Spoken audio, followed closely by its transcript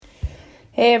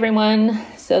Hey everyone,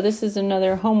 so this is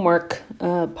another homework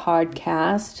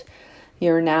podcast.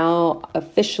 You're now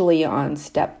officially on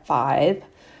step 5.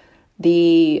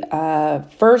 The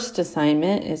first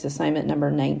assignment is assignment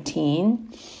number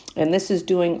 19, and this is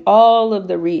doing all of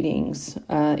the readings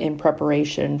in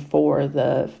preparation for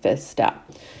the 5th step.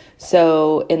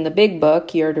 So in the big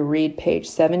book, you're to read page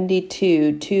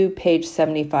 72 to page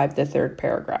 75, the third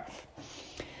paragraph.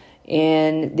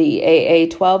 In the AA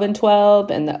 12 and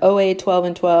 12 and the OA 12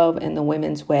 and 12 and the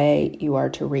Women's Way, you are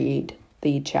to read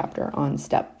the chapter on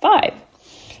step 5.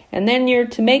 And then you're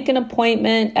to make an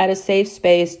appointment at a safe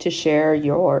space to share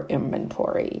your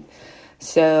inventory.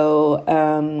 So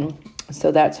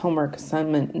that's homework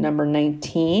assignment number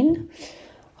 19.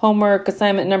 Homework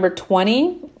assignment number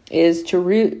 20 is to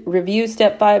review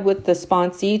step 5 with the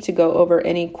sponsee to go over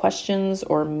any questions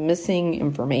or missing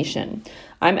information.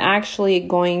 I'm actually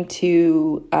going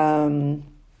to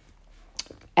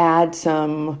add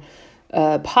some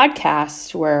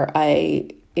podcasts where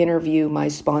I interview my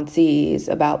sponsees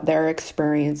about their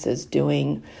experiences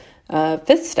doing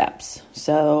 5th steps.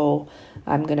 So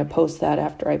I'm going to post that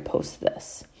after I post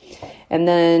this. And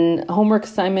then homework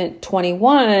assignment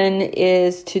 21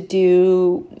 is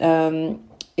to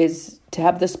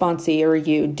have the sponsee or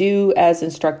you do as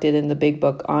instructed in the big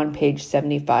book on page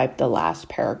 75, the last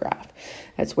paragraph.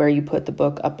 That's where you put the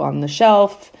book up on the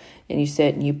shelf and you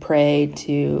sit and you pray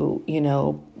to,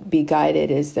 be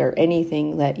guided. Is there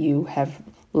anything that you have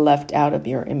left out of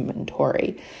your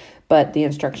inventory? But the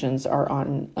instructions are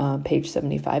on page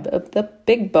 75 of the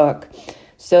big book.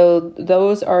 So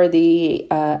those are the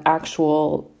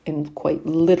actual and quite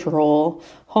literal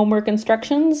homework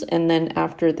instructions. And then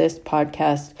after this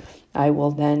podcast, I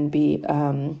will then be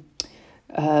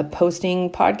posting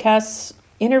podcasts,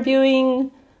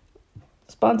 interviewing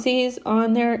sponsees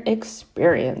on their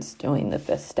experience doing the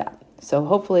 5th step. So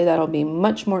hopefully that'll be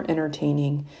much more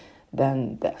entertaining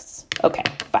than this. Okay,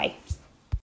 bye.